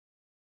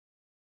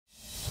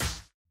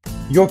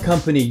Your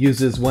company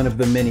uses one of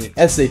the many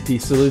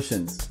SAP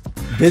solutions.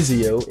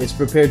 Viseo is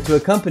prepared to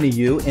accompany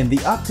you in the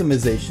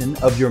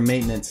optimization of your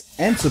maintenance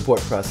and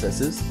support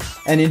processes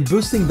and in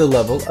boosting the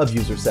level of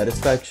user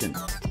satisfaction.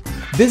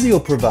 Viseo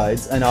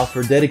provides an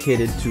offer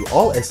dedicated to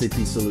all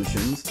SAP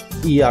solutions,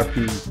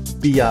 ERP,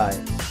 BI,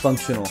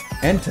 functional,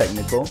 and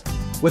technical,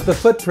 with a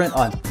footprint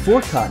on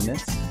 4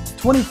 continents,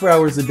 24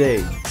 hours a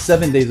day,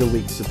 7 days a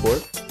week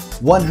support,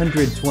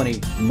 120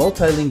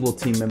 multilingual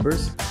team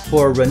members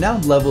for a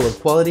renowned level of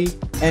quality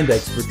and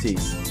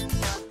expertise.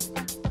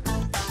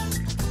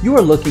 You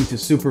are looking to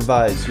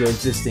supervise your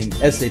existing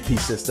SAP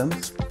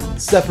systems,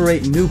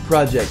 separate new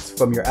projects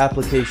from your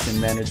application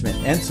management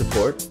and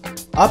support,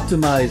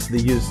 optimize the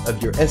use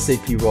of your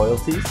SAP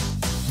royalties,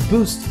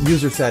 boost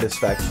user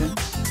satisfaction,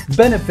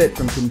 benefit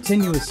from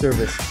continuous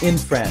service in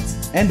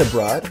France and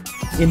abroad,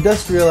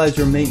 industrialize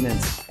your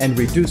maintenance and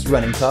reduce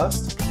running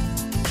costs.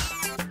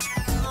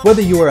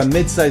 Whether you are a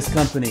mid-sized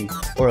company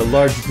or a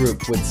large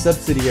group with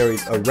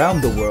subsidiaries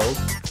around the world,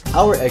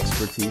 our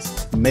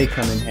expertise may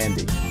come in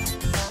handy.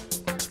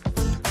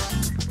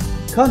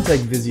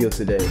 Contact Viseo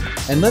today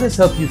and let us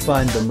help you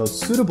find the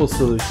most suitable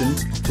solution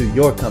to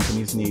your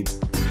company's needs.